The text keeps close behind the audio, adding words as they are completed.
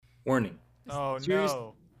Warning. Oh Serious-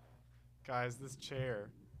 no. Guys, this chair.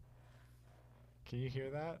 Can you hear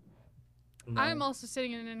that? No. I'm also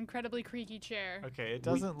sitting in an incredibly creaky chair. Okay, it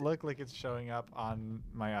doesn't look like it's showing up on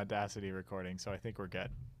my Audacity recording, so I think we're good.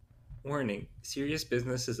 Warning. Serious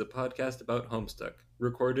Business is a podcast about Homestuck,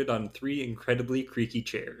 recorded on 3 incredibly creaky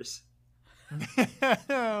chairs.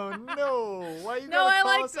 Oh no! Why you No, gotta I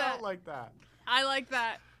call like us out that. like that? I like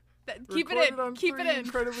that. Keep it Recorded in. on Keep it 3 in.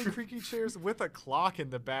 incredibly creaky chairs with a clock in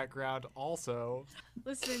the background also.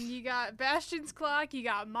 Listen, you got Bastion's clock, you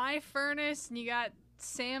got my furnace, and you got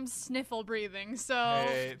Sam's sniffle breathing. So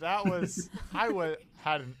Hey, that was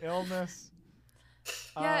had an illness.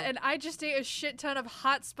 yeah, Um, and I just ate a shit ton of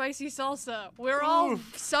hot spicy salsa. We're all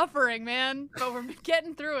Oof. suffering, man, but we're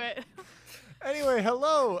getting through it. Anyway,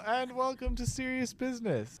 hello and welcome to Serious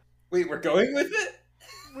Business. Wait, we're going with it?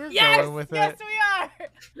 We're Yes, going with yes, it.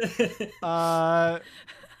 we are.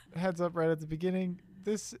 Heads up right at the beginning.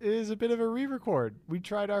 This is a bit of a re-record. We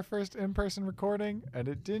tried our first in-person recording and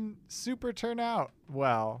it didn't super turn out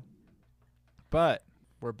well. But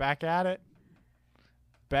we're back at it.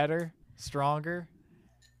 Better, stronger,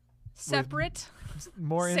 Separate.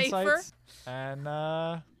 more Safer. insights. And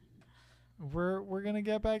we're going to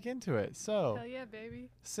get back into it. So, Hell yeah, baby.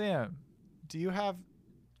 Sam, do you have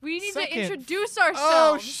We need Second. to introduce Oh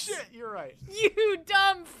ourselves. shit, you're right. You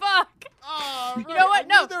dumb fuck. Oh, You know what? I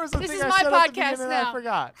No, knew there was a this thing is I my said at the podcast beginning now. I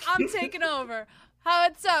forgot. I'm taking over.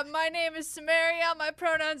 What's up? My name is Samaria. My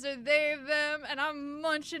pronouns are they, them, and I'm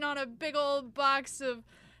munching on a big old box of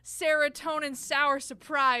serotonin sour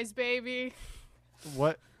surprise, baby.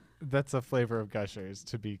 What? That's a flavor of Gushers,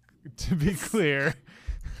 to be clear.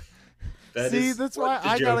 That See, is that's what why the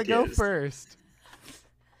I gotta joke go is. first.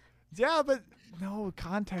 Yeah, but no,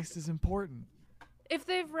 context is important. If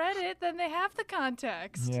they've read it, then they have the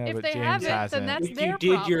context. Yeah, if but they James haven't, hasn't. then that's If their you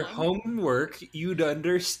did your problem. homework, you'd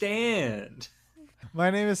understand. My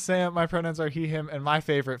name is Sam. My pronouns are he, him, and my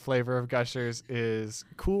favorite flavor of Gushers is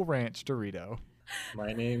Cool Ranch Dorito.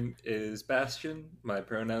 My name is Bastion. My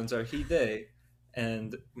pronouns are he, they.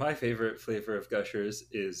 And my favorite flavor of Gushers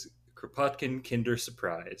is Kropotkin Kinder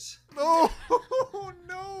Surprise. Oh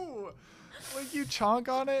no! Like you chonk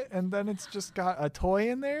on it, and then it's just got a toy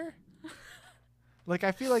in there. Like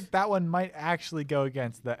I feel like that one might actually go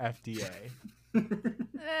against the FDA.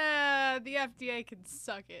 The FDA can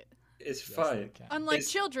suck it. It's Yes, fine. they can. Unlike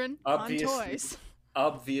It's children obviously- on toys.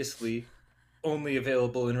 Obviously, only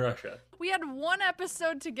available in Russia. We had one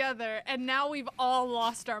episode together, and now we've all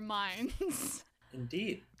lost our minds.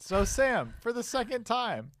 Indeed. So Sam, for the second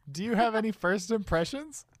time, do you have any first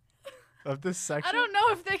impressions of this section? I don't know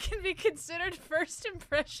if they can be considered first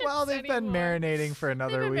impressions. Well, they've been anymore. marinating for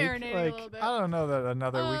another been week. marinating a Like little bit. I don't know that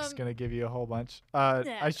another week's Um, gonna give you a whole bunch.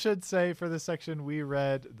 yeah. I should say for this section we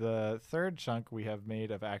read the third chunk we have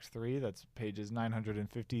made of Act 3. That's pages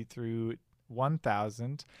 950 through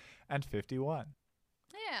 1051.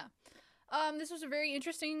 Yeah. This was a very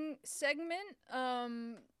interesting segment.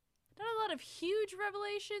 Not a lot of huge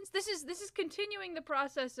revelations. This is continuing the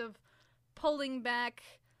process of pulling back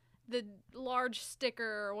the large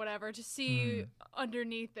sticker or whatever to see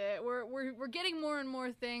underneath it. We're getting more and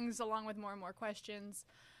more things along with more and more questions.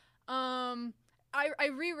 I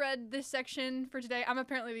reread this section for today. I'm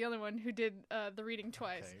apparently the only one who did the reading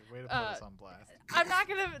twice. Okay, way to put us on blast. I'm not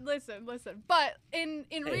gonna listen. But in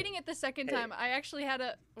Hey, reading it the second hey. time, I actually had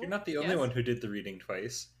a. You're not the only Yes. one who did the reading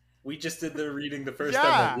twice. We just did the reading the first Yeah.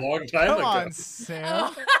 time a long time Come ago. on, Sam.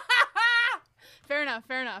 Oh. Fair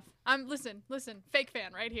enough. I'm listen, fake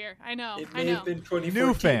fan right here. I know. It I may know. have been 2014,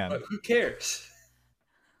 New fan. but who cares?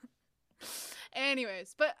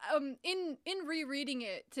 Anyways, but in rereading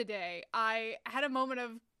it today, I had a moment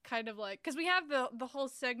of kind of like, because we have the whole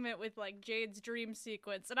segment with like Jade's dream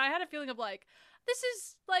sequence, and I had a feeling of like, this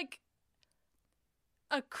is like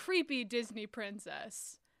a creepy Disney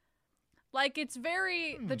princess. Like it's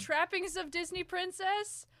very the trappings of Disney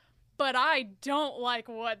princess, but I don't like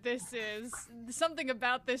what this is. Something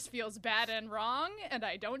about this feels bad and wrong, and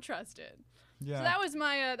I don't trust it. Yeah. So that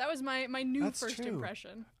was my new That's first true.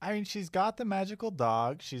 impression. I mean, she's got the magical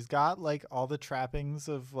dog. She's got like all the trappings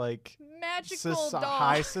of like Magical dog.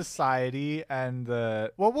 high society and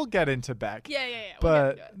the we'll get into Beck. Yeah. We'll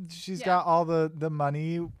But get into it. she's Yeah. got all the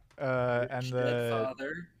money and Rich dead the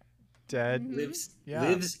father dead Mhm.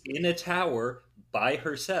 lives in a tower by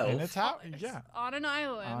herself. in a tower. It's Yeah. on an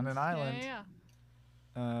island. On an island. Yeah.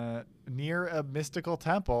 Near a mystical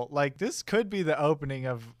temple. Like this could be the opening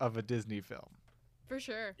of a Disney film. For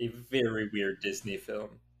sure. A very weird Disney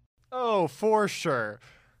film. Oh, for sure.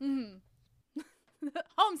 hmm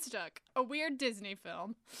Homestuck, a weird Disney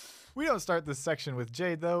film. We don't start this section with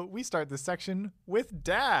Jade, though. We start this section with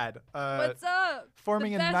Dad. What's up?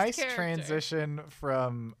 Forming The a best nice character. transition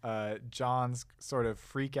from John's sort of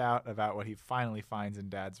freak out about what he finally finds in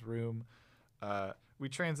Dad's room. We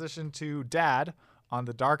transition to Dad on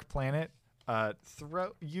the Dark Planet,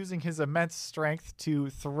 using his immense strength to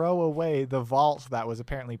throw away the vault that was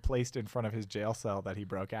apparently placed in front of his jail cell that he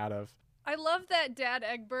broke out of. I love that Dad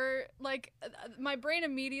Egbert, like, my brain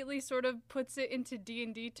immediately sort of puts it into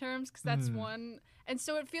D&D terms, because that's one. And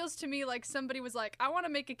so it feels to me like somebody was like, I want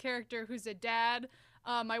to make a character who's a dad.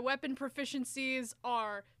 My weapon proficiencies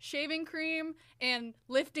are shaving cream and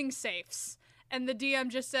lifting safes. And the DM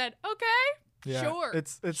just said, okay, sure.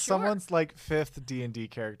 It's sure. someone's like fifth D&D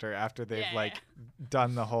character after they've Yeah. like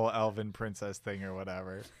done the whole elven princess thing or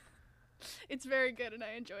whatever. It's very good, and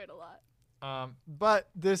I enjoy it a lot. But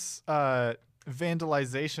this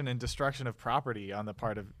vandalization and destruction of property on the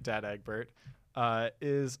part of Dad Egbert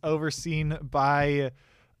is overseen by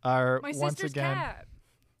our My once sister's again, cat.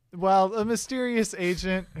 well, a mysterious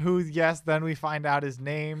agent who, yes, then we find out is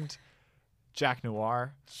named Jack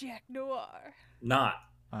Noir. Jack Noir. Not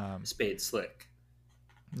Um, Spade Slick.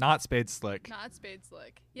 not Spade Slick. Not Spade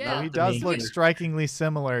Slick. No, Yeah. he the does main look character. strikingly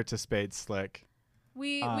similar to Spade Slick.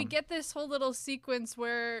 We get this whole little sequence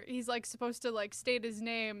where he's like supposed to like state his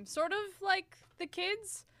name, sort of like the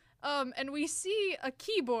kids. And we see a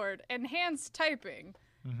keyboard and hands typing.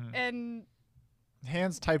 And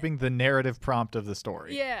Hands typing the narrative prompt of the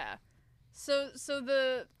story. yeah. So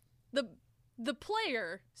the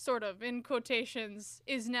player, sort of in quotations,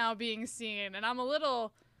 is now being seen, and I'm a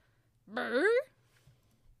little "Brr?"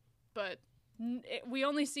 But we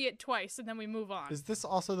only see it twice and then we move on. Is this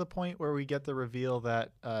also the point where we get the reveal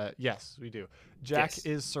that, yes, we do. Jack Yes.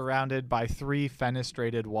 is surrounded by 3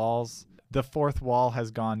 fenestrated walls. The 4th wall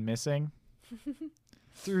has gone missing.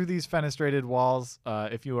 Through these fenestrated walls,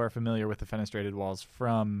 if you are familiar with the fenestrated walls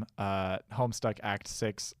from Homestuck Act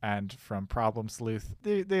 6 and from Problem Sleuth,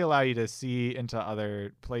 they allow you to see into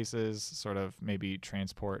other places, sort of maybe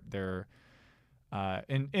transport their...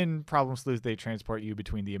 in Problem Sleuth, they transport you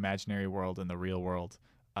between the imaginary world and the real world.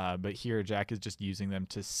 But here, Jack is just using them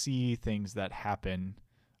to see things that happen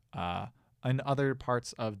in other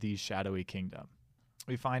parts of the shadowy kingdom.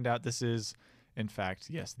 We find out this is, in fact,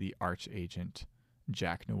 yes, the arch-agent,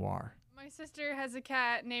 Jack Noir. My sister has a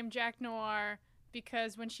cat named Jack Noir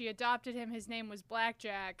because when she adopted him, his name was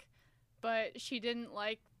Blackjack, but she didn't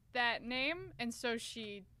like that name, and so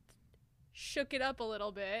she shook it up a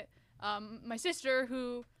little bit. My sister,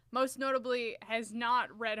 who most notably has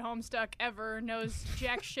not read Homestuck ever, knows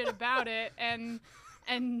jack shit about it, and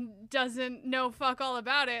doesn't know fuck all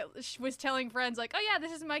about it, she was telling friends like, oh yeah,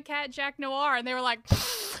 this is my cat Jack Noir, and they were like,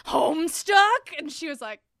 Homestuck? And she was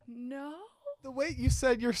like, no. The way you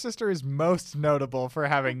said your sister is most notable for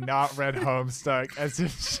having not read Homestuck, as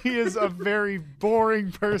if she is a very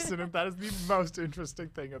boring person and that is the most interesting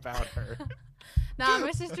thing about her. Nah,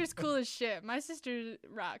 my sister's cool as shit. My sister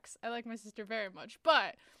rocks. I like my sister very much.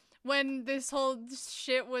 But when this whole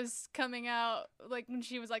shit was coming out, like when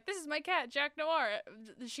she was like, this is my cat, Jack Noir,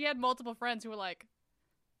 she had multiple friends who were like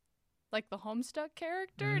the Homestuck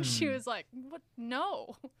character? And she was like, what?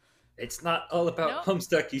 No. It's not all about Nope.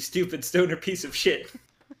 Homestuck, you stupid stoner piece of shit.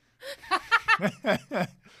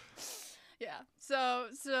 Yeah. So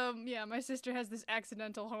yeah, my sister has this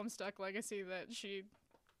accidental Homestuck legacy that she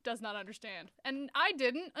does not understand. And I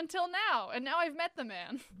didn't until now. And now I've met the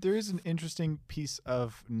man. There is an interesting piece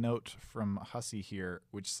of note from Hussey here,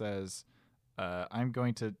 which says, I'm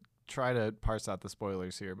going to try to parse out the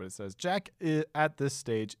spoilers here, but it says, Jack at this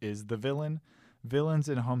stage is the villain. Villains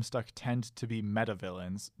in Homestuck tend to be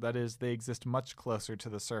meta-villains. That is, they exist much closer to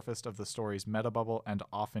the surface of the story's meta-bubble and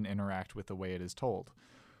often interact with the way it is told.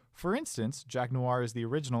 For instance, Jack Noir is the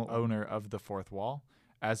original owner of the 4th Wall.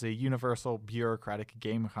 As a universal bureaucratic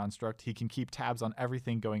game construct, he can keep tabs on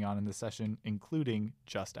everything going on in the session, including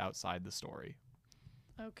just outside the story.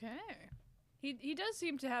 Okay. He does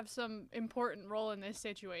seem to have some important role in this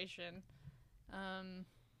situation.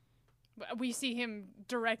 We see him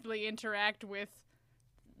directly interact with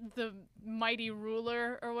the mighty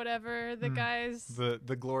ruler or whatever the guys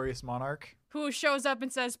The glorious monarch. who shows up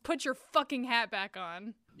and says, "Put your fucking hat back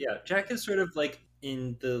on." Yeah, Jack is sort of like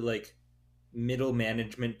in the like middle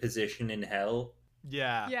management position in hell.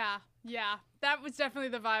 Yeah. Yeah. That was definitely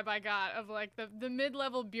the vibe I got of like the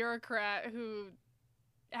mid-level bureaucrat who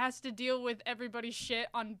has to deal with everybody's shit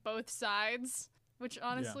on both sides, which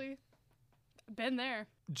honestly, been there.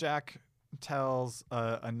 Jack tells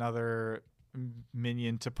another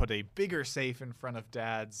minion to put a bigger safe in front of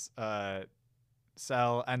Dad's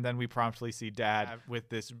Cell, and then we promptly see Dad with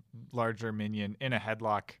this larger minion in a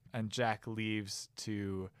headlock, and Jack leaves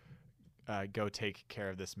to go take care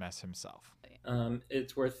of this mess himself.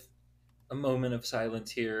 It's worth a moment of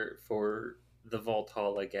silence here for the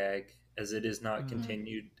Voltala gag, as it is not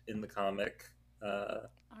continued in the comic.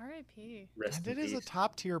 R.I.P. Rest And in it is a peace.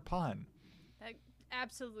 top tier pun.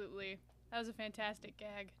 Absolutely. That was a fantastic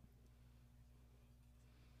gag.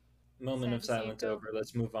 Moment Sad of to see it silence go. over.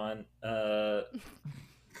 Let's move on.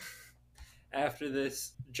 After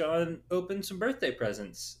this, John opens some birthday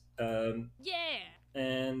presents. Yeah!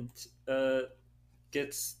 And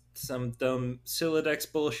gets some dumb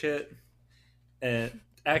Silodex bullshit. And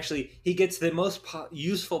actually, he gets the most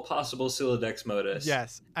useful possible Silodex modus.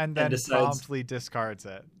 Yes, and then decides, promptly discards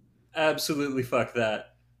it. Absolutely fuck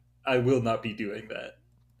that. I will not be doing that.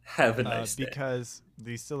 Have a nice day. Because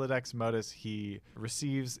the Silodex modus he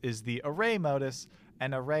receives is the array modus.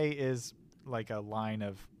 An array is like a line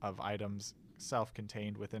of items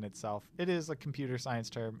self-contained within itself. It is a computer science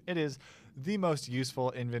term. It is the most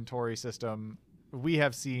useful inventory system we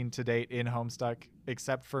have seen to date in Homestuck,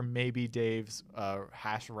 except for maybe Dave's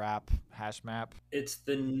hash map. It's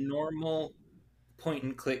the normal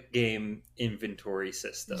point-and-click game inventory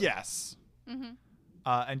system. Yes. Mm-hmm.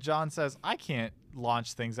 And John says, I can't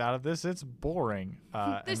launch things out of this. It's boring.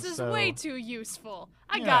 This is so, way too useful.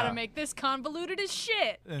 I Yeah. gotta make this convoluted as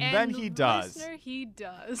shit. And then he does. Listener, he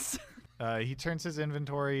does. He turns his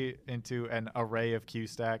inventory into an array of Q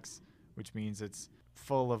stacks, which means it's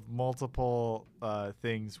full of multiple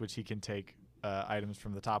things which he can take items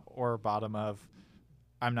from the top or bottom of.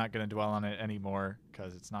 I'm not going to dwell on it anymore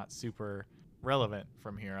because it's not super relevant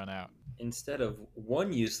from here on out. Instead of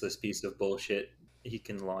one useless piece of bullshit he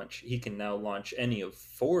can now launch any of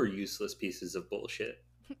 4 useless pieces of bullshit.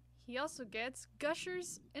 He also gets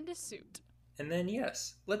gushers and a suit. And then,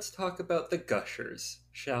 yes, let's talk about the gushers,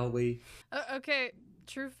 shall we? Okay,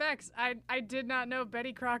 true facts. I did not know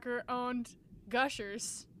Betty Crocker owned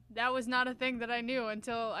gushers. That was not a thing that I knew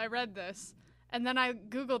until I read this. And then I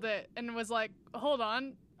Googled it and was like, hold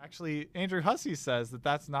on. Actually, Andrew Hussey says that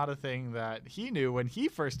that's not a thing that he knew when he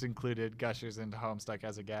first included gushers into Homestuck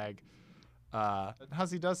as a gag.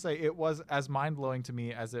 Hussey does say it was as mind-blowing to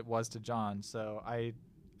me as it was to John, so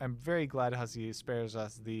I'm very glad Hussey spares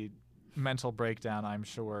us the mental breakdown, I'm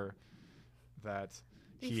sure, that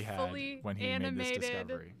he had when he made this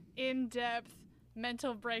discovery. In-depth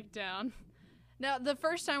mental breakdown. Now, the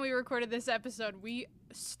first time we recorded this episode, we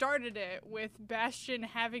started it with Bastion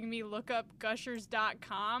having me look up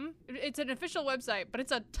gushers.com. It's an official website, but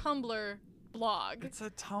it's a Tumblr blog. It's a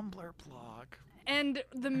Tumblr blog. And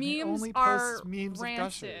the And it memes only are posts memes of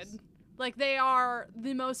rancid. Gushers. Like, they are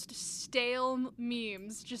the most stale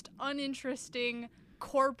memes, just uninteresting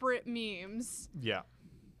corporate memes. Yeah.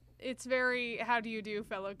 It's very, how do you do,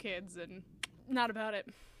 fellow kids, and not about it.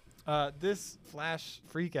 This Flash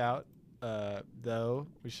freakout, though,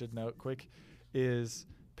 we should note quick, is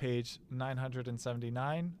page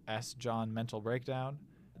 979, S. John Mental Breakdown.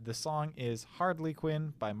 The song is Hardly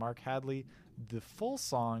Quinn by Mark Hadley. The full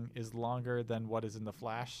song is longer than what is in the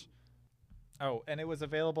Flash. Oh, and it was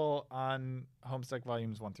available on Homestuck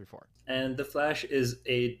Volumes 1 through 4. And the Flash is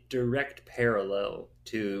a direct parallel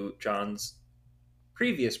to John's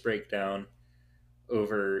previous breakdown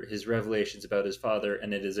over his revelations about his father,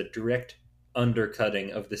 and it is a direct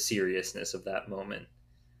undercutting of the seriousness of that moment.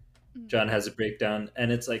 John has a breakdown,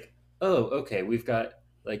 and it's like, oh, okay, we've got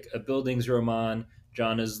like a Bildungsroman.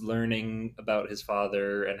 John is learning about his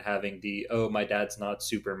father and having the, oh, my dad's not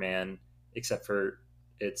Superman, except for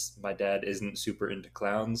it's my dad isn't super into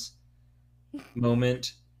clowns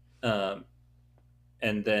moment. And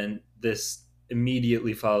then this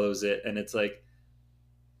immediately follows it, and it's like,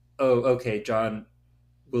 oh, okay, John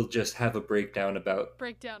will just have a breakdown about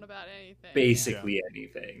anything. basically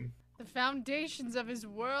anything. The foundations of his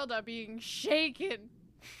world are being shaken.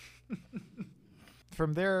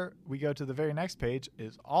 From there, we go to the very next page,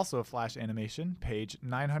 is also a Flash animation, page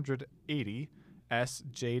 980, S.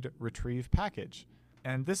 Jade Retrieve Package.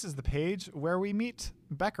 And this is the page where we meet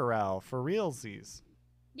Becquerel for realsies.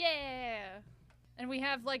 Yeah. And we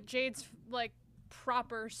have, like, Jade's, like,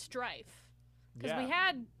 proper strife. Because we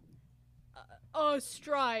had a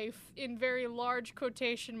strife in very large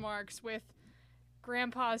quotation marks with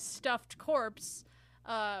Grandpa's stuffed corpse,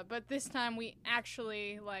 but this time we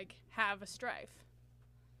actually, like, have a strife.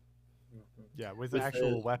 Yeah, with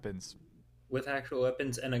actual weapons. With actual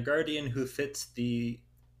weapons, and a Guardian who fits the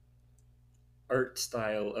art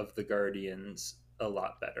style of the Guardians a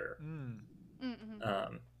lot better.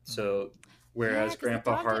 So, whereas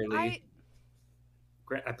Grandpa Harley...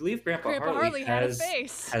 I believe Grandpa Harley had a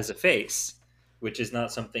face. has a face. which is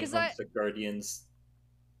not something 'Cause Homestuck Guardians.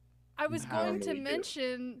 I was going to Normally do.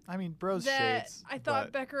 mention I mean, bros that shades. I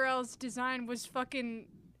thought but Becquerel's design was fucking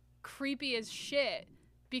creepy as shit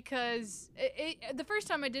because the first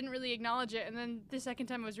time I didn't really acknowledge it, and then the second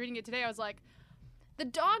time I was reading it today, I was like, the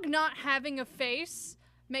dog not having a face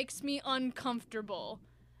makes me uncomfortable.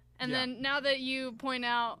 And Yeah. then now that you point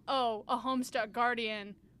out, oh, a Homestuck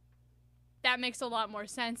Guardian, that makes a lot more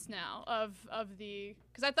sense now of the,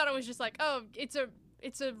 because I thought it was just like, oh, it's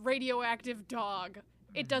a radioactive dog.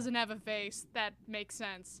 It doesn't have a face. That makes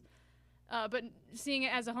sense. But seeing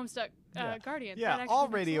it as a Homestuck Guardian, that yeah, actually all makes a lot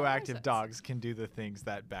more radioactive sense. dogs can do the things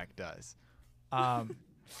that Beck does.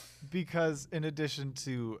 Because in addition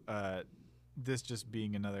to this just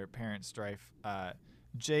being another parent strife,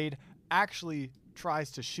 Jade actually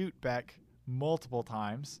tries to shoot Beck multiple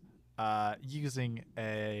times using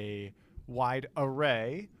a wide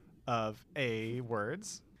array of A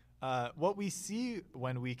words. What we see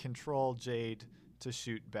when we control Jade to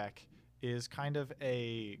shoot Beck is kind of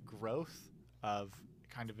a growth of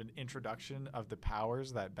kind of an introduction of the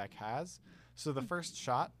powers that Beck has. So the first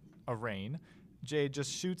shot, a rain, Jade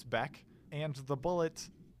just shoots Beck and the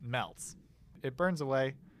bullet melts. It burns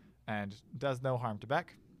away and does no harm to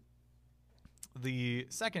Beck. The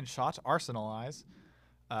second shot, Arsenal Eyes,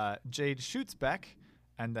 Jade shoots Beck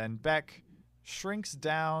and then Beck shrinks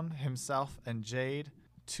down himself and Jade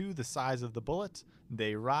to the size of the bullet.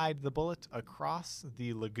 They ride the bullet across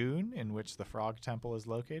the lagoon in which the Frog Temple is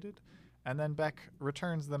located, and then Beck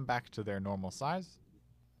returns them back to their normal size.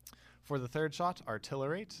 For the third shot,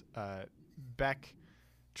 Artillerate, Beck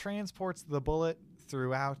transports the bullet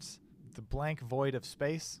throughout the blank void of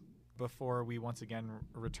space before we once again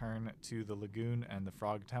return to the lagoon and the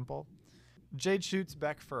Frog Temple. Jade shoots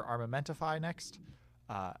Beck for Armamentify next.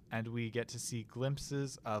 And we get to see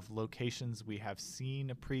glimpses of locations we have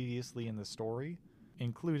seen previously in the story,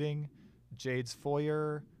 including Jade's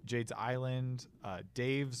foyer, Jade's island,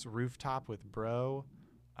 Dave's rooftop with Bro,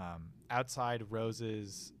 outside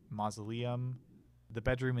Rose's mausoleum, the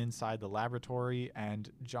bedroom inside the laboratory,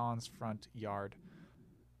 and John's front yard.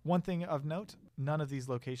 One thing of note, none of these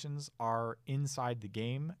locations are inside the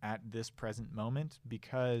game at this present moment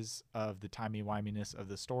because of the timey-wiminess of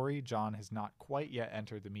the story. John has not quite yet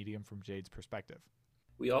entered the medium from Jade's perspective.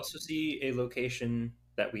 We also see a location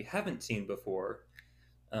that we haven't seen before,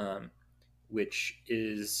 which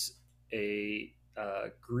is a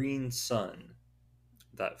green sun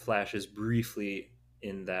that flashes briefly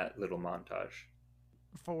in that little montage.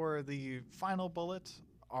 For the final bullet,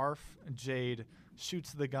 Arf, Jade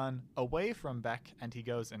shoots the gun away from Beck, and he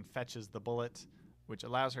goes and fetches the bullet, which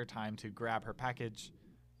allows her time to grab her package.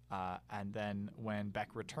 And then when Beck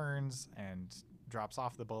returns and drops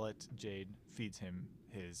off the bullet, Jade feeds him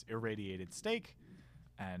his irradiated steak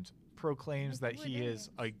and proclaims that he is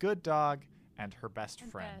a good dog and her best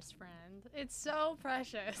friend. Best friend. It's so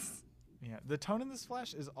precious. Yeah, the tone in this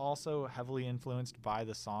flesh is also heavily influenced by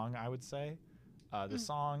the song, I would say. The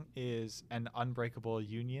song is An Unbreakable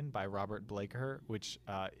Union by Robert Blaker, which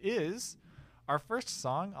is our first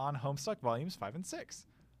song on Homestuck Volumes 5 and 6.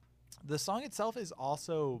 The song itself is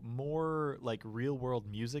also more like real-world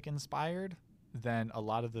music inspired than a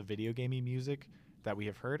lot of the video gamey music that we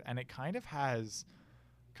have heard, and it kind of has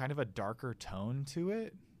kind of a darker tone to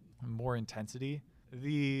it, more intensity.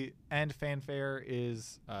 The end fanfare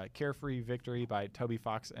is Carefree Victory by Toby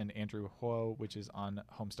Fox and Andrew Ho, which is on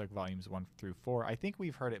Homestuck Volumes 1 through 4. I think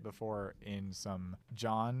we've heard it before in some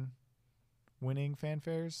John winning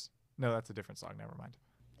fanfares. No, that's a different song. Never mind.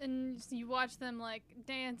 And you watch them like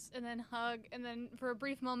dance and then hug, and then for a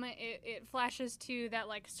brief moment it flashes to that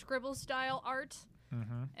like scribble style art,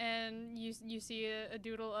 and you see a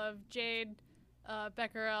doodle of Jade,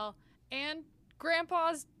 Becquerel, and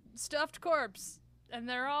Grandpa's stuffed corpse. And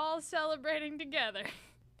they're all celebrating together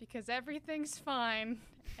because everything's fine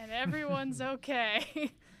and everyone's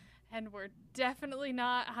okay. And we're definitely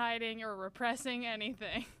not hiding or repressing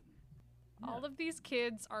anything. Yeah. All of these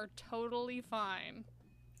kids are totally fine.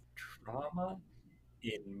 Trauma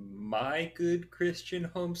in my good Christian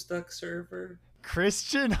Homestuck server.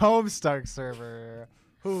 Christian Homestuck server.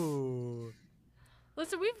 Ooh.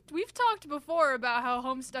 Listen, we've talked before about how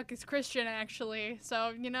Homestuck is Christian, actually.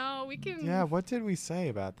 So, you know, we can... Yeah, what did we say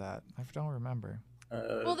about that? I don't remember.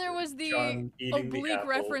 Well, there was the oblique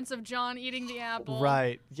reference of John eating the apple.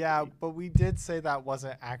 Right. Yeah, but we did say that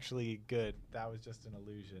wasn't actually good. That was just an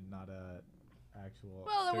illusion, not a actual...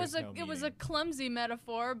 Well, it was a clumsy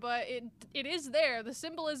metaphor, but it is there. The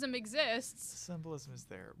symbolism exists. The symbolism is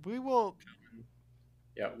there. We will...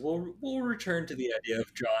 Yeah, we'll return to the idea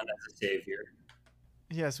of John as a savior.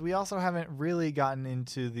 Yes, we also haven't really gotten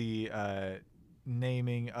into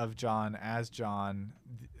naming of John as John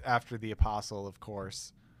after the apostle, of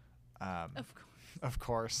course. Of course. Of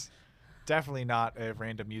course. Definitely not a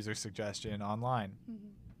random user suggestion online.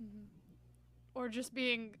 Or just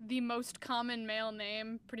being the most common male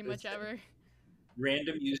name pretty much ever.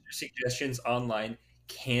 Random user suggestions online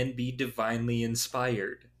can be divinely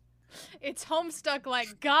inspired. It's Homestuck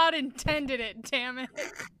like God intended it, damn it.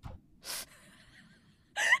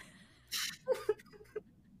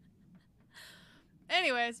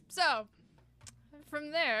 Anyways, so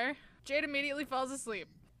from there, Jade immediately falls asleep.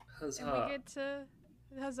 Huzzah. And we get to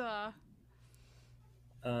huzzah.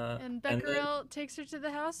 And then- Becquerel takes her to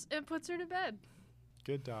the house and puts her to bed.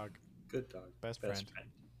 Good dog. Good dog. Best friend.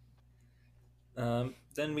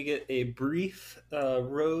 Then we get a brief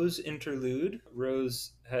Rose interlude.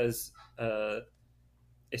 Rose has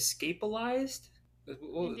escapalized.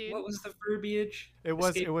 Indeed. What was the verbiage? It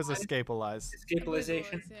was escapalized.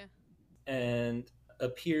 Escapalization. Yeah. And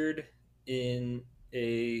appeared in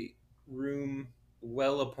a room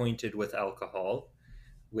well appointed with alcohol,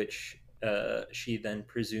 which she then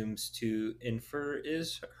presumes to infer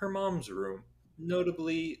is her mom's room,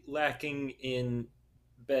 notably lacking in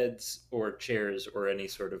beds or chairs or any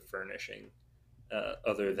sort of furnishing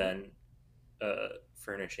other than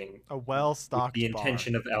furnishing A with well-stocked the bar.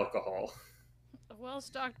 intention of alcohol. A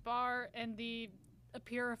well-stocked bar and a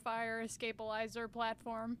purifier escapalizer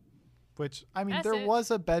platform. Which, I mean, That's there it.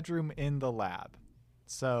 was a bedroom in the lab.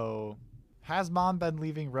 So, has mom been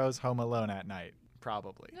leaving Rose home alone at night?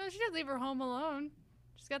 Probably. No, she didn't leave her home alone.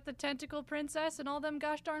 She's got the tentacle princess and all them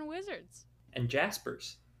gosh darn wizards. And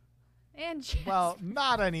Jaspers. And just, Well,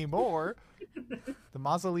 not anymore. The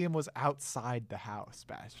mausoleum was outside the house,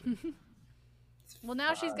 Bastion. well,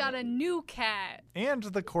 now she's got a new cat. And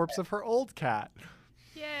the corpse of her old cat.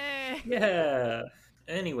 Yay! Yeah.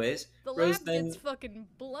 Anyways, The Rose lab then gets fucking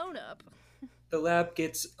blown up. the lab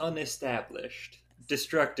gets unestablished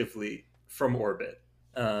destructively from orbit,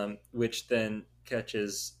 which then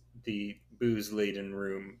catches the booze-laden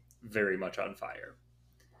room very much on fire.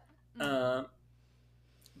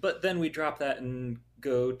 But then we drop that and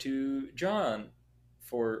go to John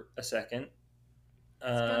for a second, It's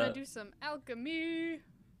gonna do some alchemy.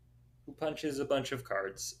 who punches a bunch of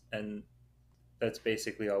cards, and that's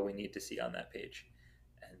basically all we need to see on that page.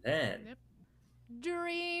 And then Yep.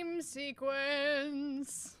 Dream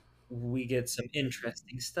sequence. we get some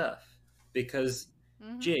interesting stuff because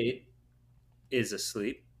Mhm. Jade is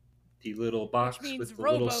asleep. The little box Which means with the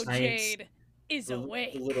little Robo science, Jade is the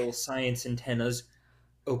awake. little science antennas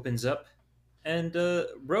opens up, and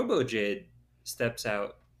Robo Jade steps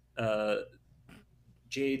out.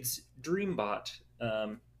 Jade's Dreambot,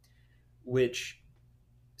 which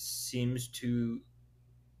seems to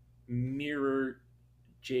mirror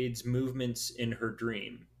Jade's movements in her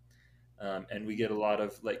dream. And we get a lot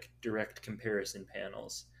of like direct comparison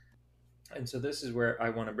panels. And so this is where I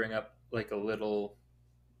want to bring up like a little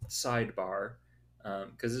sidebar,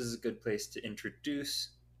 because this is a good place to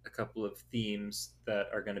introduce a couple of themes that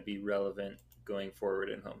are going to be relevant going forward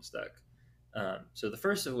in Homestuck. So the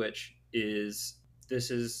first of which is,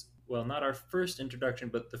 this is, well, not our first introduction,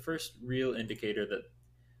 but the first real indicator that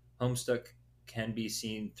Homestuck can be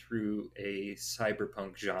seen through a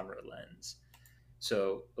cyberpunk genre lens.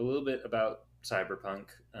 So a little bit about cyberpunk.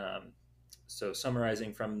 So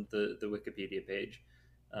summarizing from the Wikipedia page,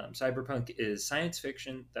 cyberpunk is science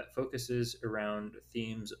fiction that focuses around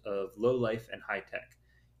themes of low life and high tech,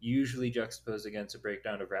 usually juxtaposed against a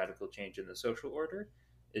breakdown of radical change in the social order.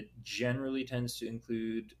 It generally tends to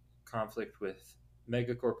include conflict with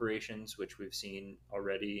megacorporations, which we've seen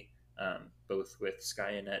already, both with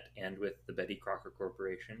Skynet and with the Betty Crocker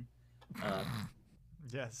Corporation.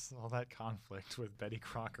 Yes, all that conflict with Betty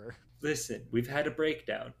Crocker. Listen, we've had a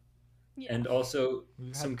breakdown, Yeah. and also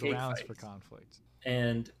We've some had cake grounds fights. for conflict.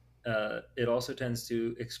 And it also tends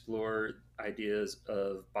to explore ideas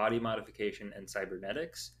of body modification and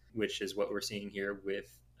cybernetics, which is what we're seeing here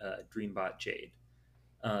with Dreambot Jade.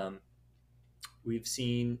 We've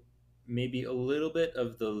seen maybe a little bit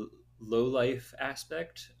of the low life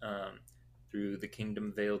aspect through the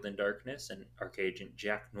Kingdom Veiled in Darkness and Archagent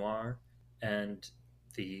Jack Noir, and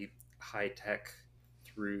the high tech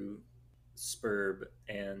through Spurb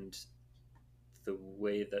and the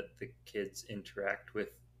way that the kids interact with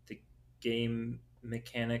the game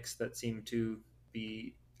mechanics that seem to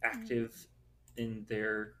be active in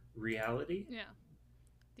their reality. Yeah.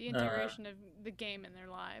 The integration of the game in their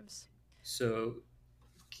lives. So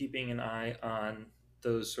keeping an eye on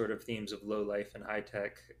those sort of themes of low life and high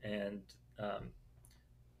tech, and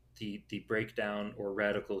the breakdown or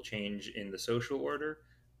radical change in the social order,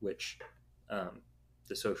 which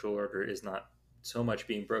the social order is not so much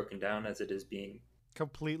being broken down as it is being.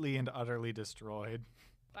 Completely and utterly destroyed.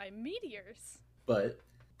 By meteors. But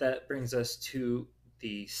that brings us to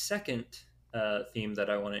the second theme that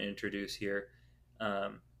I want to introduce here,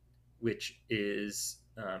 which is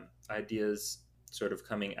ideas sort of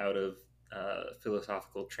coming out of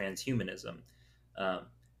philosophical transhumanism.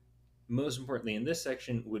 Most importantly in this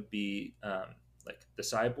section would be like the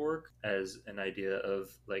cyborg as an idea of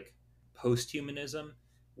like post-humanism,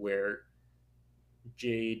 where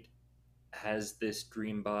Jade has this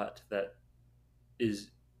dream bot that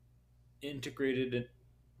is integrated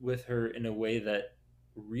with her in a way that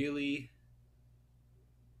really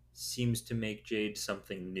seems to make Jade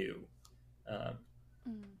something new.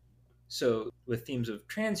 So, with themes of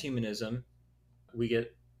transhumanism, we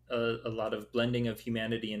get a lot of blending of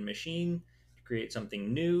humanity and machine to create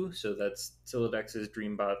something new. So, that's Syllodex's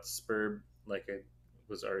Dreambot Spurb, like I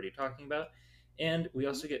was already talking about. And we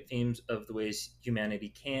also get themes of the ways humanity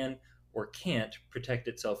can or can't protect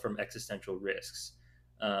itself from existential risks.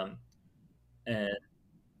 And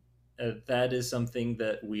that is something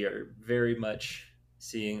that we are very much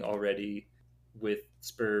seeing already with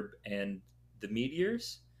Spurb and the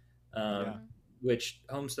Meteors, which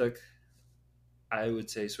Homestuck, I would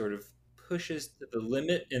say, sort of pushes to the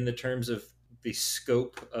limit in the terms of the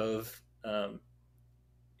scope of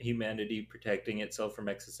humanity protecting itself from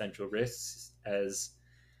existential risks, as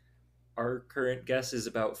our current guess is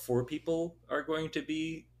about 4 people are going to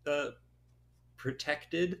be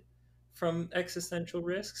protected from existential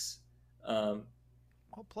risks. Well,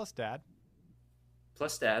 plus Dad.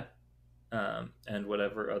 Plus Dad, and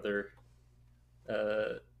whatever other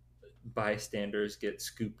bystanders get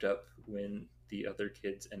scooped up when the other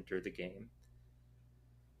kids enter the game.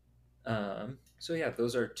 So yeah,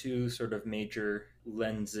 those are 2 sort of major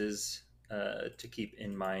lenses to keep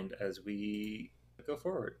in mind as we go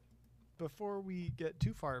forward. Before we get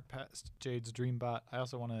too far past Jade's Dreambot, I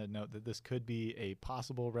also want to note that this could be a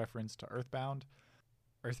possible reference to Earthbound.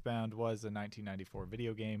 Earthbound was a 1994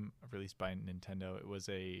 video game released by Nintendo. It was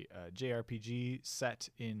a JRPG set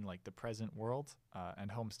in like the present world,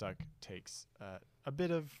 and Homestuck takes a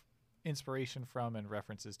bit of inspiration from and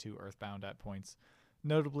references to Earthbound at points,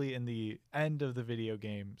 notably in the end of the video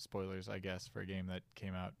game. Spoilers, I guess, for a game that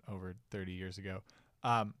came out over 30 years ago.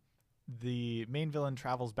 The main villain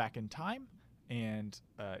travels back in time and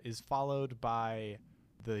is followed by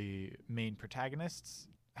the main protagonists.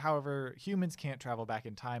 However, humans can't travel back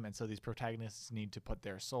in time, and so these protagonists need to put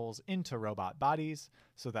their souls into robot bodies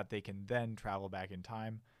so that they can then travel back in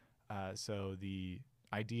time. So the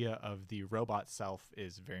idea of the robot self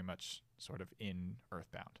is very much sort of in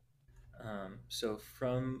Earthbound. So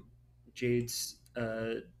from Jade's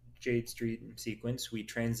dream sequence, we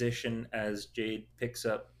transition as Jade picks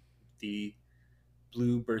up the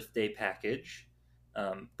blue birthday package,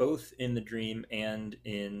 both in the dream and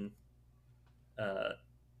in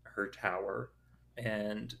her tower,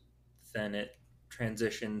 and then it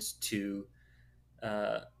transitions to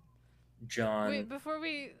John. Wait, before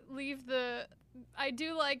we leave I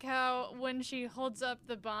do like how when she holds up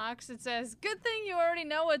the box, it says, "Good thing you already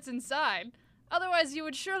know what's inside. Otherwise, you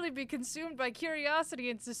would surely be consumed by curiosity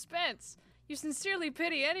and suspense. You sincerely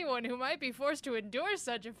pity anyone who might be forced to endure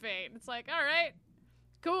such a fate." It's like, all right,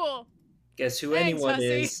 cool. Guess who Thanks, anyone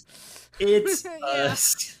hussy. is? It's Yeah.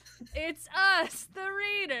 us. It's us, the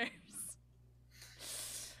readers.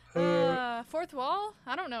 Fourth wall?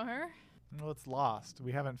 I don't know her. Well, it's lost.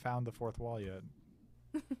 We haven't found the 4th wall yet.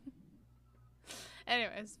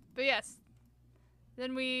 Anyways, but yes.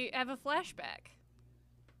 Then we have a flashback.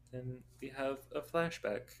 Then we have a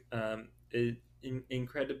flashback,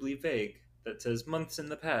 incredibly vague, that says months in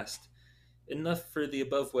the past, enough for the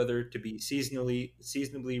above weather to be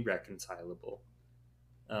seasonably reconcilable,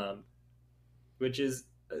 which is,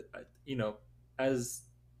 as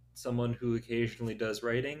someone who occasionally does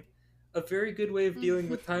writing, a very good way of dealing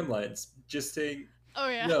with timelines. Just saying, Oh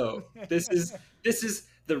yeah. no, this is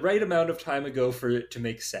the right amount of time ago for it to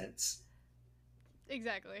make sense.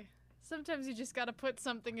 Exactly. Sometimes you just gotta put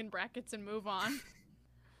something in brackets and move on.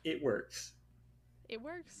 It works. It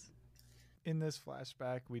works. In this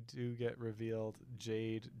flashback, we do get revealed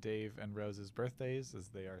Jade, Dave, and Rose's birthdays, as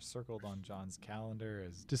they are circled on John's calendar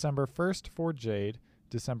as December 1st for Jade,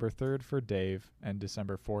 December 3rd for Dave, and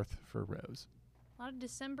December 4th for Rose. A lot of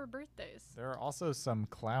December birthdays. There are also some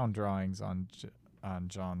clown drawings on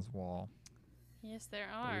John's wall. Yes, there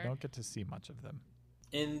But are. we don't get to see much of them.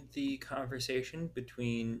 In the conversation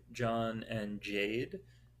between John and Jade,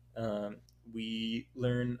 we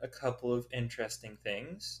learn a couple of interesting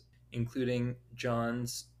things, including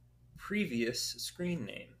John's previous screen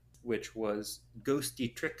name, which was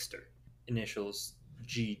Ghosty Trickster. initials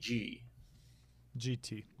GG.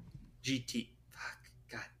 GT. GT. Fuck.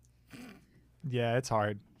 God. Yeah, it's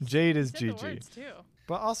hard. Jade is Said the GG. words too.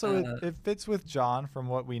 But also, it fits with John from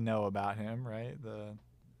what we know about him, right? The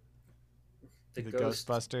ghost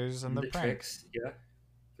Ghostbusters and the prank. tricks. Yeah.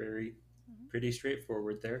 Pretty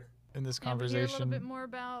straightforward there. In this And we hear a little bit conversation, more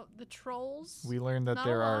about the trolls. we learned that Not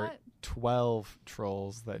there a are lot. 12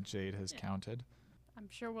 trolls that Jade has counted. I'm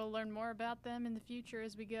sure we'll learn more about them in the future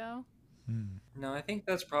as we go. No, I think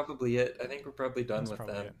that's probably it. I think we're probably done That's with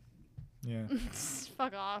probably that. it. Yeah.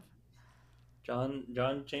 Fuck off.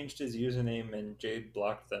 John changed his username and Jade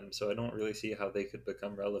blocked them, so I don't really see how they could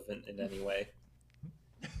become relevant in any way.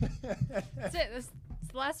 That's it. That's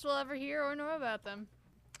the last we'll ever hear or know about them.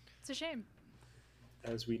 It's a shame.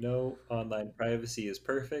 As we know, online privacy is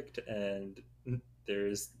perfect, and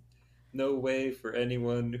there's no way for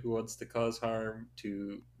anyone who wants to cause harm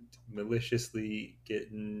to maliciously get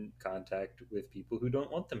in contact with people who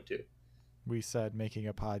don't want them to. We said making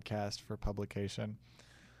a podcast for publication.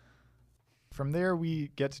 From there, we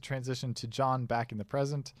get to transition to John back in the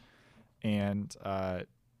present, and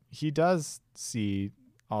he does see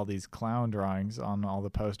all these clown drawings on all the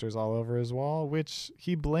posters all over his wall, which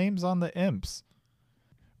he blames on the imps.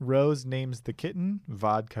 Rose names the kitten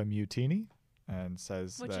Vodka Mutini and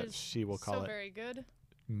says Which that is she will call so it very good.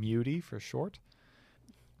 Muty for short.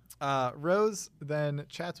 Rose then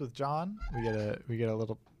chats with John. We get a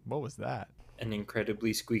little. What was that? An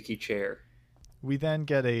incredibly squeaky chair. We then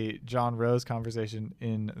get a John Rose conversation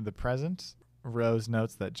in the present. Rose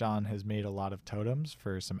notes that John has made a lot of totems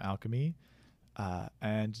for some alchemy,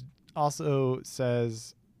 and also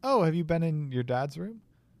says, "Oh, have you been in your dad's room?"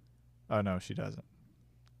 Oh no, she doesn't.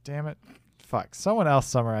 Damn it! Fuck. Someone else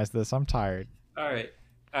summarize this. I'm tired. All right.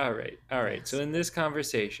 So in this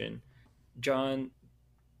conversation, John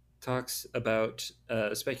talks about,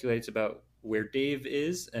 speculates about where Dave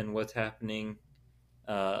is and what's happening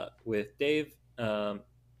with Dave, and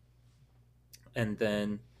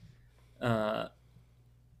then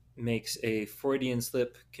makes a Freudian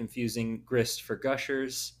slip confusing Grist for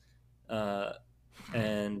Gushers,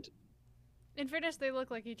 and In fairness, they look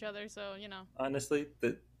like each other, so you know. honestly,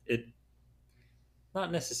 it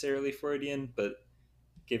not necessarily Freudian, but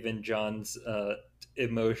given John's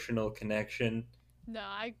emotional connection, No,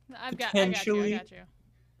 I got you. I Potentially. got you.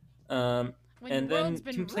 When and the then world's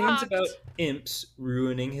been complains rocked. about imps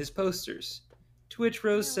ruining his posters. To which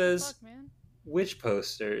Rose Yeah, says, fuck, man. "Which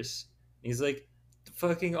posters?" And he's like,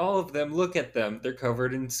 "Fucking all of them. Look at them. They're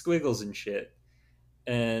covered in squiggles and shit."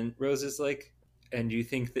 And Rose is like, "And you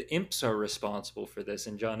think the imps are responsible for this?"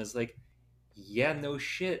 And John is like, "Yeah, no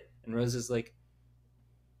shit." And Rose is like,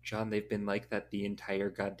 "John, they've been like that the entire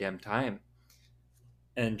goddamn time."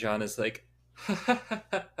 And John is like,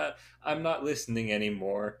 "I'm not listening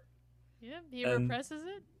anymore." Yep, he And- represses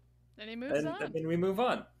it, and he moves on. And then we move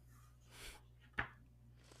on.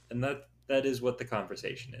 And that is what the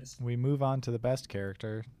conversation is. We move on to the best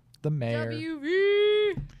character, the mayor.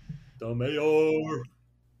 WV. The mayor.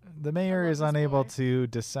 The mayor love is this unable boy. to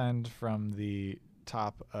descend from the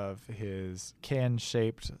top of his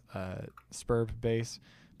can-shaped spurb base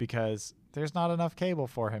because there's not enough cable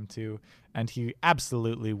for him to, and he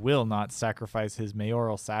absolutely will not sacrifice his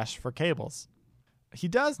mayoral sash for cables. He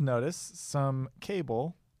does notice some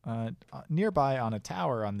cable nearby on a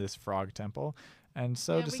tower on this frog temple, and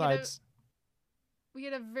so Yeah, decides... We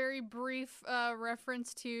get a very brief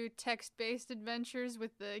reference to text-based adventures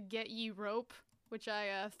with the Get Ye rope, which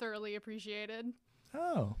I thoroughly appreciated.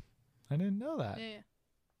 Oh, I didn't know that. Yeah.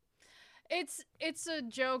 It's a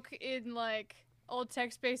joke in like old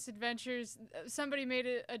text-based adventures. Somebody made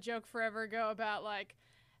a joke forever ago about like,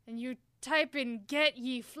 and you type in "Get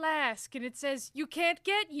Ye Flask" and it says you can't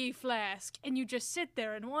get ye flask, and you just sit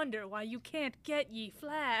there and wonder why you can't get ye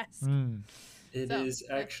flask. Mm. It So, is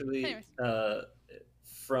actually anyways.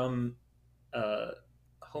 from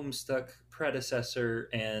Homestuck predecessor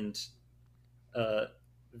and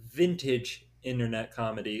vintage internet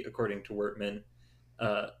comedy, according to Wortman,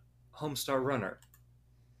 Homestar Runner.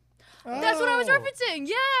 That's what I was Oh. referencing.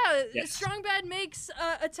 Yeah, Yes. Strong Bad makes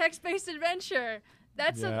a text-based adventure.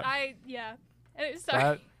 That's Yeah. And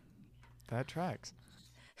sorry. That tracks.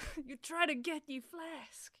 You try to get ye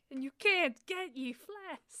flask, and you can't get ye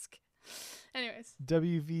flask. Anyways,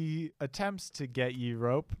 WV attempts to get ye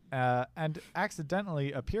rope and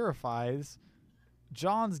accidentally purifies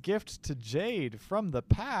John's gift to Jade from the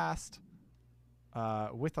past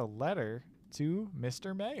with a letter to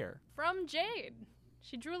Mr. Mayor. from Jade.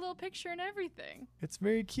 She drew a little picture and everything. It's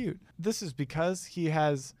very cute. This is because he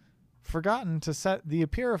has forgotten to set the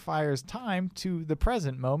purifier's time to the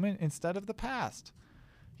present moment instead of the past.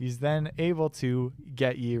 He's then able to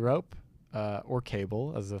get ye rope, or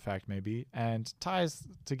cable, as the fact may be, and ties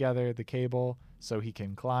together the cable so he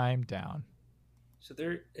can climb down. So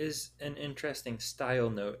there is an interesting style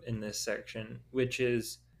note in this section, which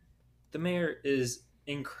is the mayor is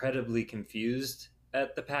incredibly confused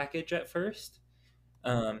at the package at first.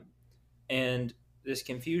 And this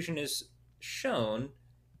confusion is shown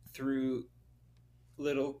through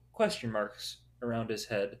little question marks around his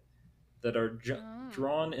head that are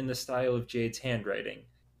drawn in the style of Jade's handwriting.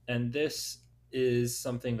 And this is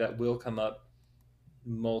something that will come up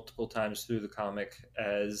multiple times through the comic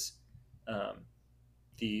as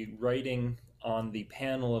the writing on the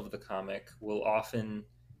panel of the comic will often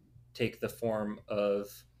take the form of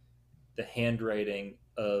the handwriting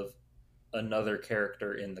of another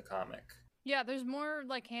character in the comic. Yeah, there's more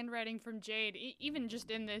like handwriting from Jade, even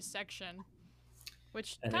just in this section,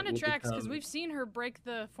 which kind of tracks because we've seen her break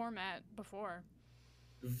the format before.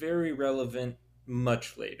 Very relevant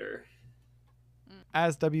much later.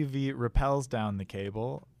 As WV rappels down the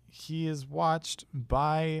cable, he is watched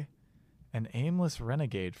by an aimless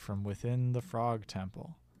renegade from within the Frog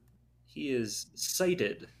Temple. He is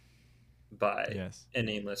sighted by an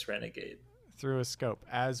aimless renegade. Through a scope,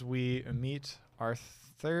 as we meet our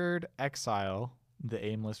third exile, the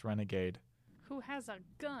aimless renegade. Who has a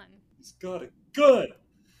gun? He's got a gun!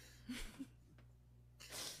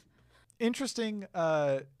 Interesting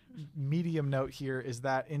medium note here is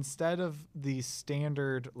that instead of the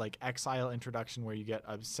standard like exile introduction where you get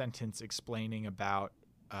a sentence explaining about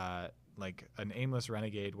like an aimless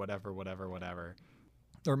renegade, whatever,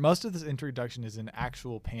 or most of this introduction is in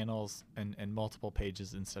actual panels and multiple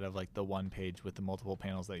pages instead of like the one page with the multiple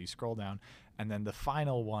panels that you scroll down. And then the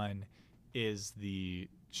final one is the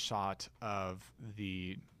shot of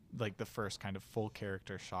the first kind of full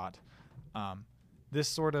character shot. This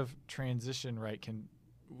sort of transition, right,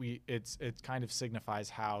 it kind of signifies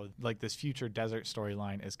how like this future desert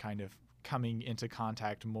storyline is kind of coming into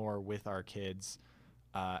contact more with our kids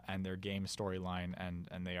and their game storyline,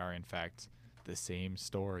 and they are in fact the same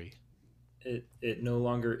story. It no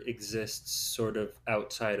longer exists sort of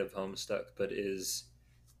outside of Homestuck, but is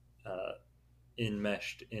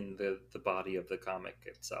enmeshed in the body of the comic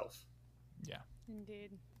itself. Yeah.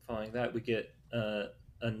 Indeed. Following that, we get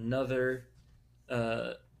another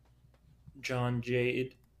John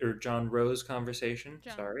Rose conversation.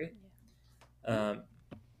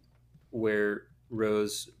 Where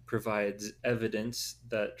Rose provides evidence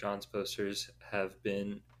that John's posters have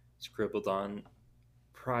been scribbled on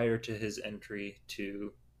prior to his entry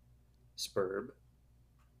to Spurb,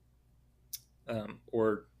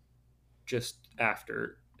 or just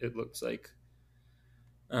after, it looks like.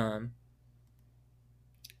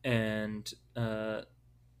 And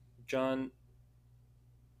John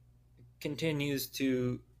continues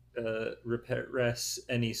to repress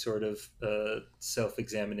any sort of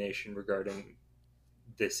self-examination regarding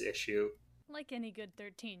this issue. Like any good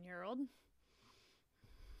 13-year-old.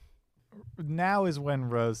 Now is when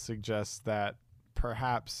Rose suggests that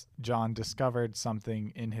perhaps John discovered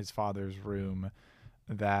something in his father's room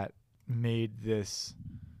that made this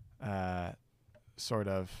sort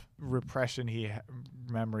of repression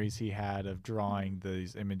memories he had of drawing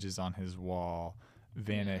these images on his wall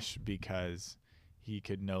vanish because he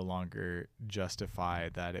could no longer justify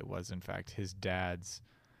that it was in fact his dad's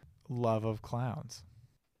love of clowns.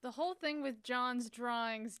 The whole thing with John's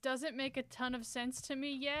drawings doesn't make a ton of sense to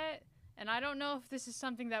me yet, and I don't know if this is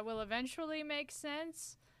something that will eventually make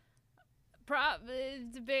sense.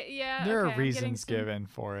 There are reasons given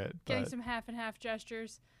for it. Getting some half and half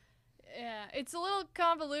gestures. Yeah, it's a little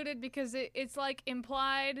convoluted because it's like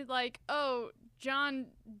implied, like, oh, John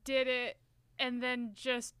did it and then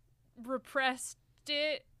just repressed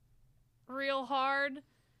it real hard,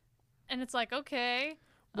 and it's like, okay.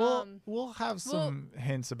 We'll have some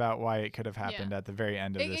hints about why it could have happened at the very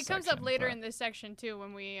end of this section. It comes up later in this section, too,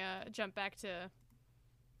 when we jump back to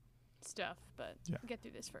stuff, but we'll get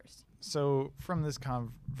through this first. So from this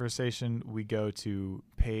conversation, we go to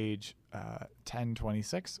page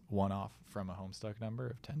 1026, one off from a Homestuck number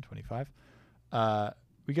of 1025.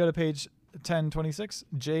 We go to page 1026,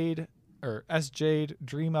 Jade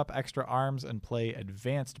dream up extra arms and play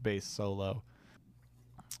advanced bass solo,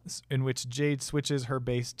 in which Jade switches her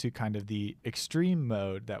bass to kind of the extreme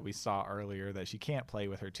mode that we saw earlier, that she can't play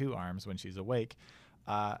with her two arms when she's awake.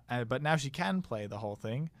 But now she can play the whole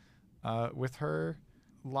thing with her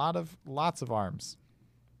lots of arms.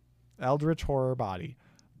 Eldritch horror body.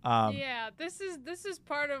 This is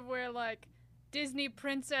part of where like Disney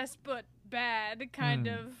princess but bad kind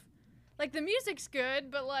of. Like, the music's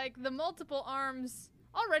good, but, like, the multiple arms...